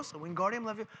Leviosa, Wingardium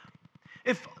Leviosa?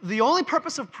 If the only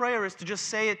purpose of prayer is to just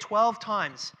say it 12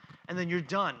 times and then you're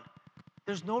done,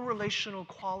 there's no relational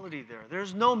quality there.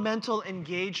 There's no mental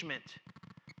engagement.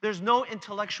 There's no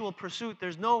intellectual pursuit.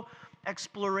 There's no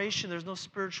exploration. There's no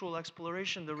spiritual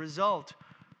exploration. The result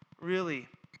really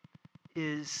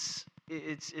is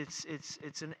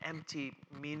it's an empty,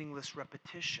 meaningless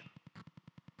repetition.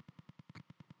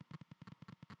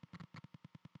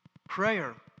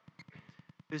 Prayer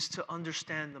is to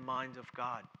understand the mind of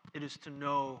God. It is to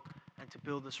know and to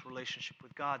build this relationship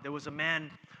with God. There was a man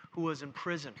who was in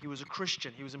prison. He was a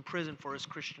Christian. He was in prison for his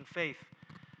Christian faith.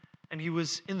 And he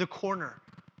was in the corner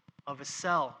of a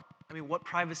cell. I mean, what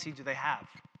privacy do they have,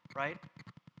 right?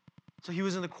 So he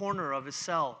was in the corner of his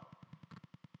cell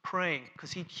praying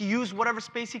because he used whatever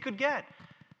space he could get.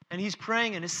 And he's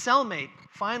praying, and his cellmate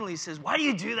finally says, why do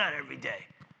you do that every day?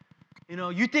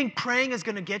 You think praying is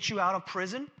going to get you out of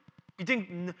prison? You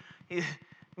think,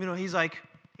 he's like,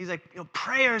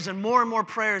 prayers and more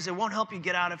prayers, it won't help you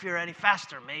get out of here any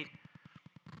faster, mate.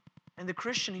 And the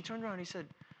Christian, he turned around and he said,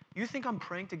 you think I'm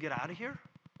praying to get out of here?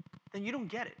 Then you don't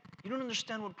get it. You don't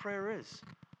understand what prayer is.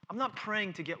 I'm not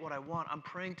praying to get what I want. I'm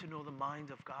praying to know the mind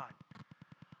of God.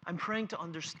 I'm praying to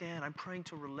understand. I'm praying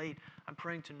to relate. I'm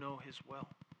praying to know His will.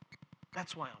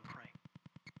 That's why I'm praying.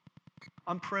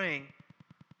 I'm praying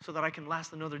so that I can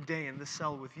last another day in this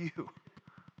cell with you.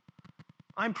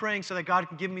 I'm praying so that God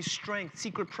can give me strength,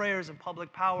 secret prayers, and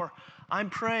public power. I'm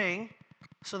praying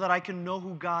so that I can know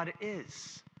who God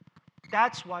is.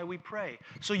 That's why we pray.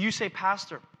 So you say,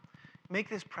 Pastor, make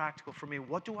this practical for me.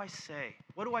 What do I say?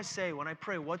 What do I say when I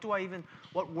pray? What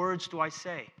words do I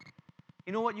say?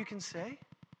 You know what you can say?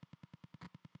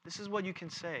 This is what you can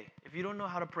say. If you don't know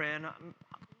how to pray, and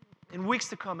in weeks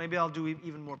to come, maybe I'll do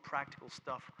even more practical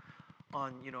stuff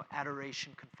on,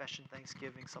 adoration, confession,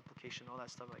 thanksgiving, supplication, all that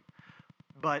stuff.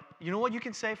 But you know what you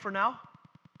can say for now?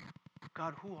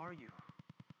 God, who are you?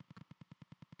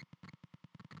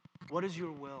 What is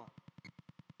your will?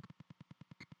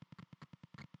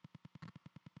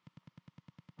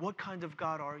 What kind of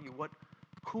God are you?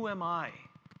 Who am I?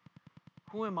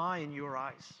 Who am I in your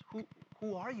eyes?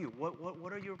 Who are you?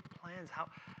 What are your plans? How?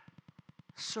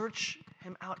 Search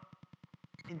Him out.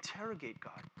 Interrogate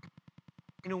God.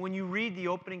 When you read the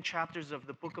opening chapters of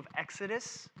the book of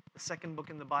Exodus, the second book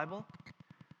in the Bible,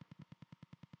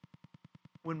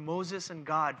 when Moses and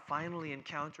God finally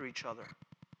encounter each other,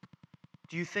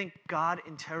 do you think God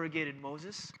interrogated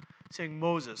Moses? Saying,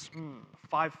 Moses,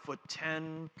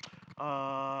 5'10",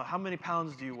 how many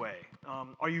pounds do you weigh?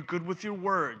 Are you good with your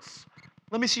words?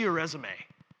 Let me see your resume.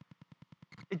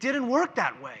 It didn't work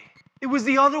that way. It was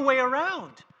the other way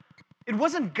around. It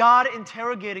wasn't God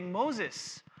interrogating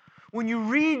Moses. When you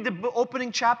read the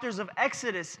opening chapters of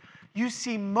Exodus, you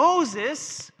see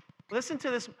Moses, listen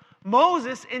to this,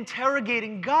 Moses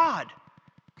interrogating God.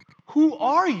 Who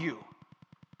are you?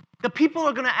 The people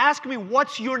are going to ask me,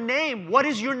 what's your name? What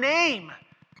is your name?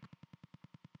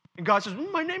 And God says,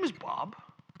 my name is Bob.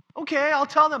 Okay, I'll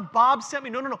tell them, Bob sent me.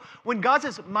 No. When God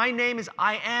says, my name is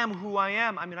I am who I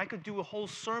am, I could do a whole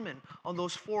sermon on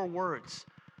those 4 words.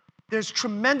 There's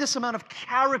tremendous amount of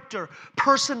character,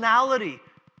 personality.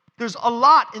 There's a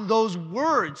lot in those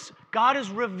words. God is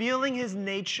revealing His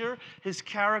nature, His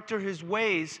character, His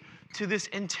ways to this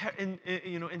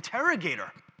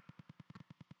interrogator.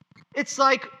 It's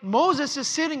like Moses is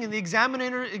sitting in the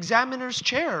examiner's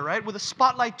chair, right, with a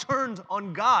spotlight turned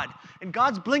on God. And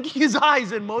God's blinking His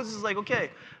eyes, and Moses is like, okay,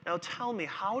 now tell me,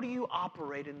 how do you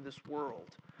operate in this world?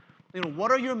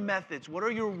 What are your methods? What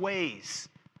are your ways?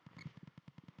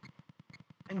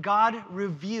 And God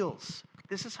reveals.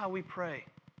 This is how we pray.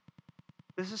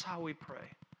 This is how we pray.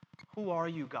 Who are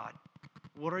you, God?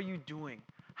 What are you doing?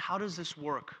 How does this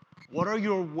work? What are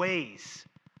your ways?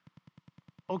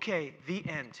 Okay, the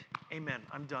end. Amen.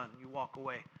 I'm done. You walk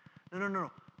away.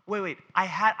 No. Wait.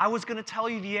 I was going to tell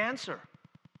you the answer.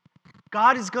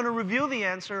 God is going to reveal the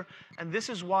answer, and this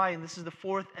is why, and this is the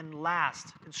fourth and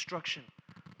last instruction.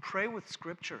 Pray with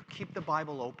Scripture. Keep the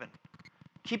Bible open.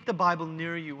 Keep the Bible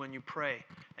near you when you pray,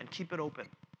 and keep it open.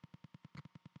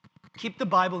 Keep the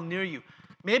Bible near you.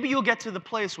 Maybe you'll get to the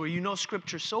place where you know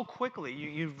Scripture so quickly,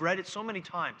 you've read it so many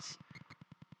times.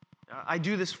 I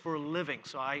do this for a living,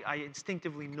 so I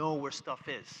instinctively know where stuff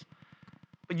is.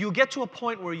 But you'll get to a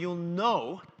point where you'll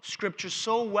know Scripture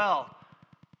so well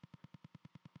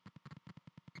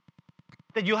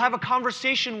that you'll have a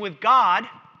conversation with God,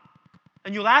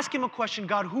 and you'll ask Him a question,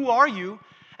 God, who are you?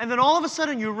 And then all of a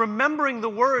sudden you're remembering the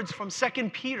words from 2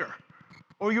 Peter,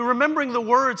 or you're remembering the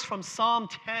words from Psalm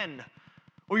 10,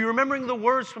 or you're remembering the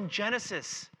words from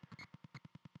Genesis.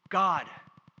 God,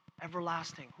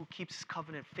 everlasting, who keeps His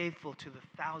covenant, faithful to the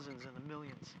thousands and the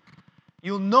millions.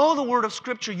 You'll know the word of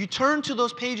Scripture. You turn to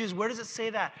those pages. Where does it say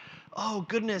that? Oh,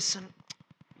 goodness. And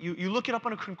you look it up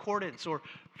on a concordance, or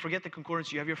forget the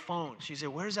concordance. You have your phone. So you say,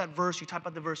 where's that verse? You type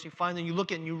out the verse. You find it. You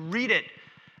look at it and you read it.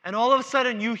 And all of a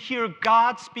sudden you hear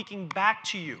God speaking back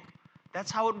to you.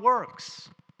 That's how it works.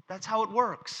 That's how it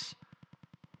works.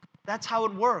 That's how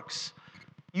it works.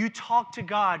 You talk to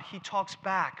God. He talks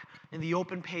back in the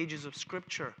open pages of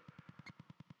Scripture.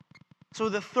 So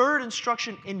the third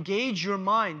instruction, engage your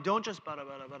mind. Don't just bada,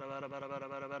 bada, bada, bada, bada, bada,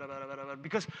 bada, bada, bada, bada,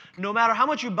 because no matter how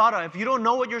much you bada, if you don't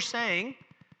know what you're saying,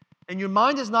 and your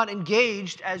mind is not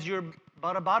engaged as you're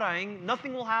bada badaing,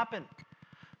 nothing will happen.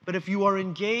 But if you are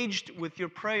engaged with your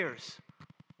prayers,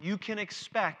 you can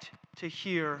expect to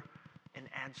hear an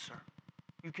answer.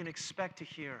 You can expect to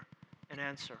hear an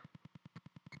answer.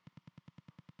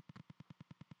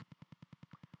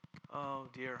 Oh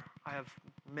dear, I have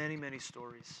many, many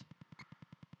stories.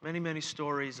 Many, many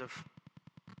stories of,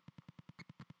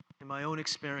 in my own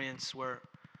experience, where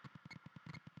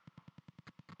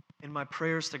in my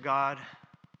prayers to God,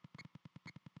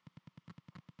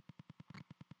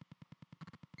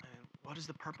 what is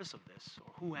the purpose of this?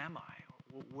 Or who am I?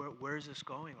 Or where is this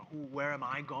going? Or where am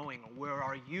I going? Or where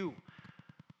are you?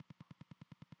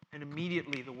 And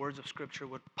immediately the words of Scripture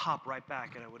would pop right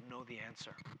back, and I would know the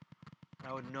answer. And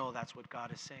I would know that's what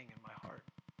God is saying in my heart.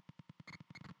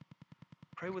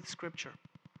 Pray with Scripture.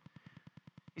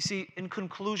 You see, in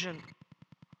conclusion,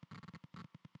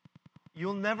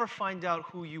 you'll never find out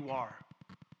who you are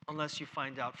unless you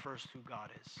find out first who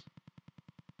God is.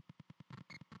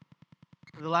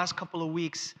 In the last couple of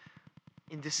weeks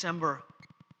in December,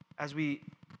 as we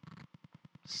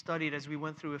studied, as we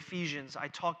went through Ephesians, I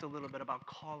talked a little bit about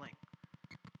calling.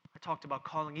 I talked about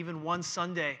calling. Even one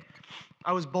Sunday,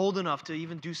 I was bold enough to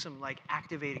even do some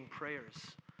activating prayers.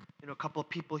 A couple of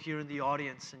people here in the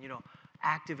audience, and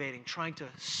activating, trying to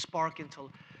spark into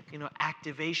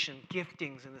activation,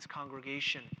 giftings in this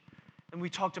congregation. And we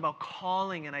talked about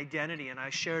calling and identity, and I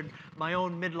shared my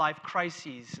own midlife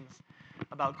crises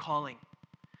about calling.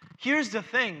 Here's the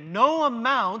thing, no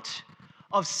amount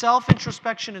of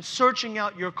self-introspection and searching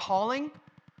out your calling,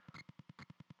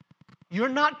 we're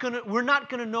not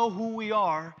gonna know who we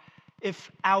are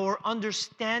if our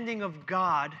understanding of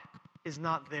God is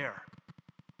not there.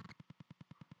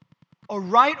 A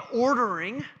right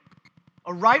ordering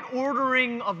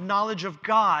of knowledge of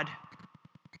God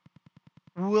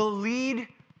will lead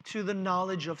to the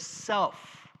knowledge of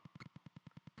self.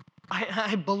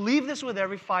 I believe this with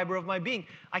every fiber of my being.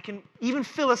 I can even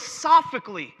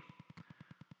philosophically,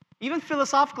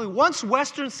 once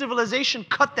Western civilization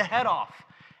cut the head off,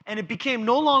 and it became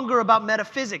no longer about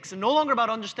metaphysics and no longer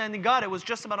about understanding God, it was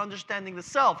just about understanding the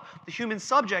self, the human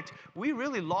subject, we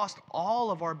really lost all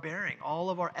of our bearing,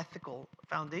 all of our ethical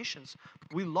foundations.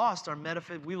 We lost our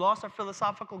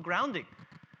philosophical grounding.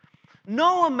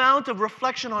 No amount of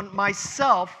reflection on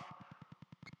myself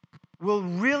will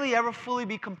really ever fully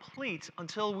be complete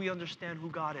until we understand who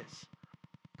God is.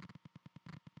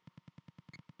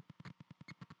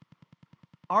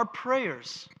 Our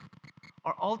prayers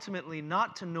are ultimately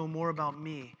not to know more about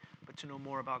me, but to know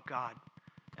more about God.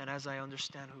 And as I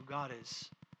understand who God is,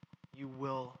 you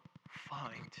will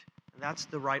find, and that's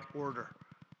the right order,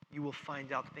 you will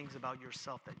find out things about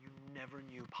yourself that you never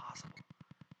knew possible.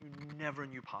 You never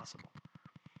knew possible.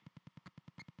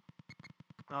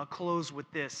 I'll close with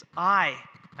this. I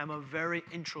am a very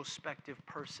introspective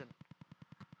person.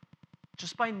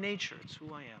 Just by nature, it's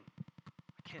who I am.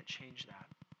 I can't change that.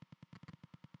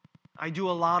 I do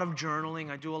a lot of journaling.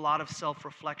 I do a lot of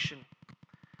self-reflection.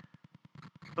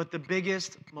 But the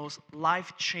biggest, most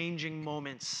life-changing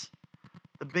moments,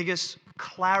 the biggest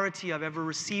clarity I've ever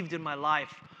received in my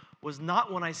life was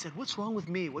not when I said, what's wrong with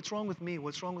me? What's wrong with me?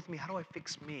 What's wrong with me? How do I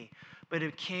fix me? But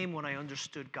it came when I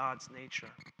understood God's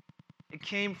nature. It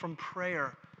came from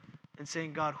prayer and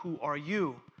saying, God, who are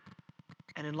you?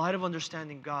 And in light of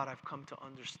understanding God, I've come to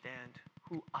understand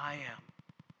who I am.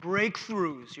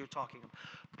 Breakthroughs, you're talking about.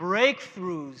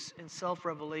 Breakthroughs in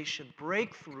self-revelation.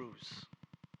 Breakthroughs.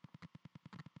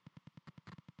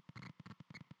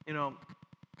 You know,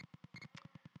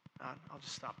 I'll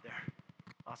just stop there.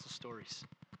 Lots of stories.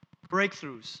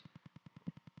 Breakthroughs.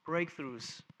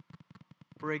 Breakthroughs.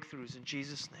 Breakthroughs in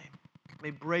Jesus' name.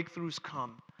 May breakthroughs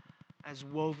come as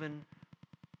Woven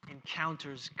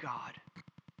encounters God.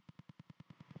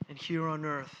 And here on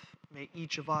earth, may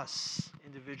each of us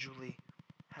individually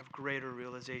have greater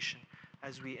realization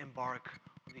as we embark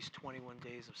on these 21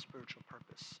 days of spiritual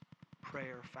purpose,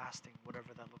 prayer, fasting,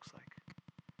 whatever that looks like.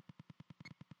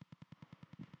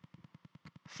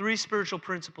 3 spiritual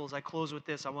principles. I close with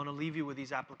this. I want to leave you with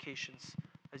these applications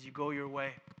as you go your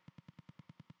way.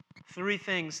 3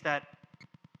 things that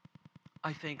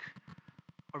I think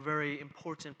are very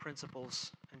important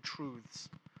principles and truths.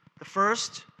 The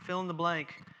first, fill in the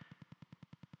blank,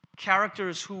 character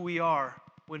is who we are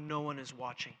when no one is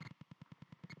watching.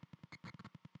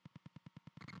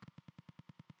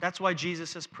 That's why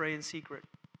Jesus says pray in secret.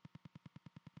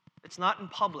 It's not in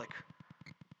public.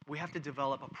 We have to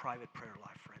develop a private prayer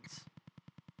life, friends.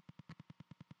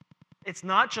 It's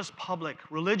not just public.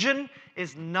 Religion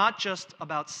is not just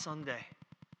about Sunday.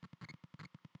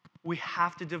 We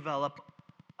have to develop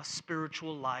a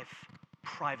spiritual life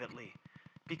privately,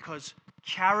 because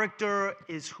character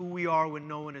is who we are when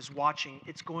no one is watching.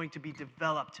 It's going to be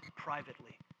developed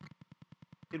privately.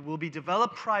 It will be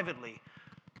developed privately,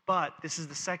 but this is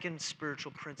the second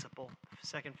spiritual principle,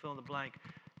 second fill in the blank.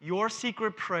 Your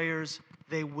secret prayers,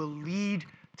 they will lead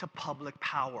to public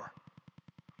power.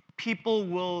 People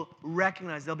will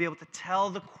recognize, they'll be able to tell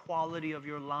the quality of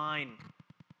your line.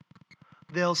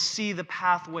 They'll see the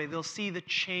pathway. They'll see the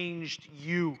changed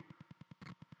you.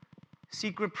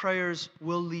 Secret prayers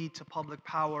will lead to public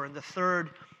power. And the third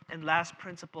and last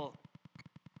principle,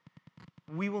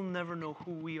 we will never know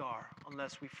who we are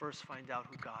unless we first find out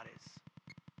who God is.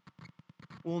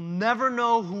 We'll never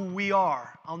know who we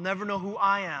are. I'll never know who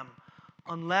I am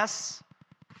unless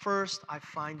first I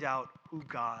find out who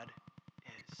God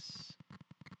is.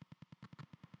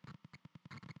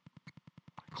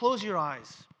 Close your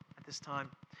eyes at this time.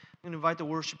 I'm going to invite the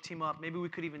worship team up. Maybe we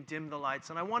could even dim the lights.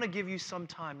 And I want to give you some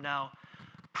time now.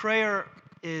 Prayer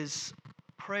is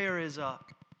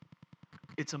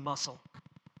a muscle.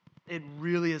 It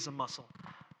really is a muscle.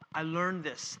 I learned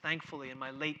this, thankfully, in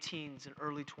my late teens and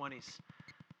early 20s.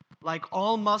 Like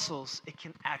all muscles, it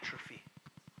can atrophy.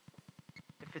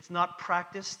 If it's not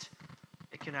practiced,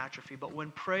 it can atrophy. But when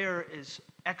prayer is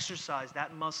exercised,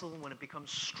 that muscle, when it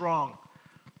becomes strong,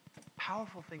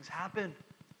 powerful things happen.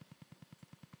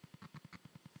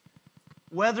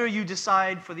 Whether you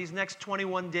decide for these next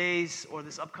 21 days or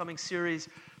this upcoming series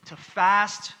to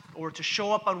fast or to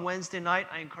show up on Wednesday night,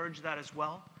 I encourage that as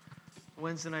well.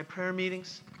 Wednesday night prayer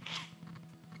meetings.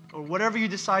 Or whatever you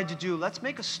decide to do, let's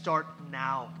make a start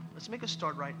now. Let's make a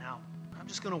start right now. I'm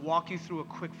just going to walk you through a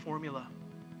quick formula.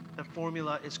 The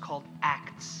formula is called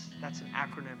ACTS. That's an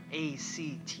acronym.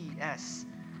 ACTS.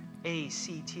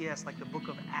 ACTS, like the book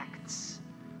of Acts.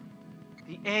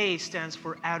 The A stands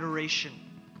for adoration.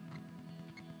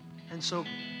 And so,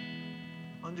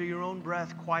 under your own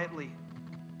breath, quietly,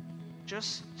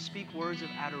 just speak words of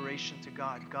adoration to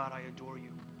God. God, I adore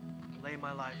you. Lay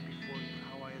my life before you,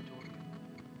 how I adore you.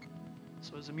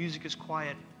 So as the music is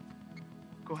quiet,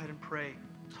 go ahead and pray.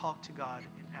 Talk to God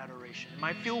in adoration. It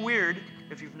might feel weird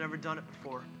if you've never done it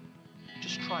before.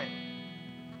 Just try it.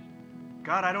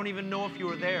 God, I don't even know if you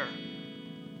are there.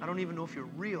 I don't even know if you're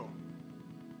real.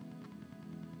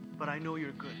 But I know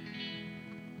you're good.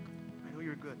 I know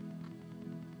you're good.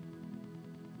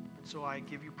 And so I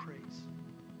give you praise.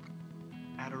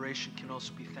 Adoration can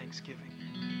also be thanksgiving.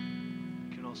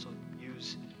 You can also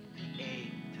use the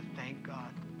A to thank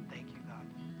God. Thank you, God.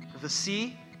 The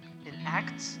C in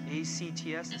Acts,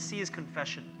 ACTS, the C is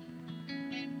confession.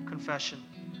 Confession.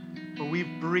 Where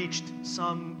we've breached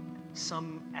some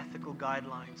ethical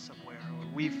guidelines somewhere, or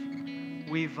we've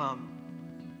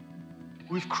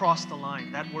crossed the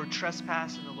line. That word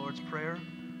trespass in the Lord's Prayer,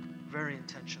 very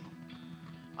intentional.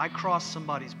 I crossed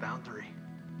somebody's boundary.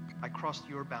 I crossed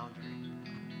your boundary.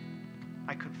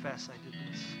 I confess I did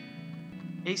this.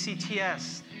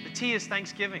 ACTS, the T is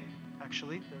Thanksgiving,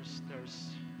 actually. There's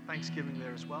Thanksgiving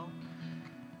there as well.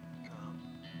 You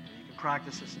can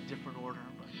practice this in different order,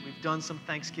 but we've done some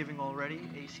Thanksgiving already,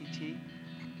 ACT.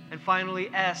 And finally,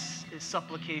 S is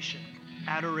supplication,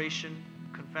 adoration,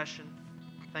 confession,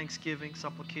 thanksgiving,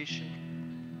 supplication.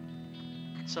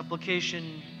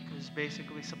 Supplication is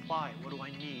basically supply. What do I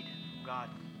need from God?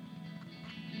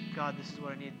 God, this is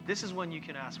what I need. This is when you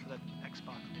can ask for that Xbox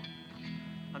One.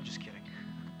 I'm just kidding.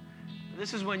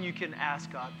 This is when you can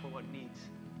ask God for what needs.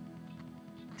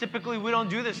 Typically, we don't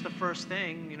do this the first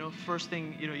thing. You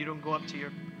don't go up to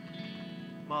your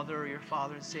mother or your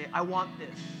father and say, I want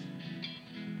this.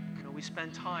 We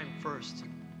spend time first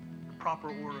in the proper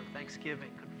order, thanksgiving,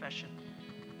 confession.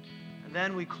 And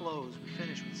then we close, we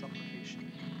finish with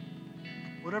supplication.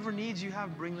 Whatever needs you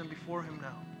have, bring them before Him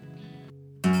now.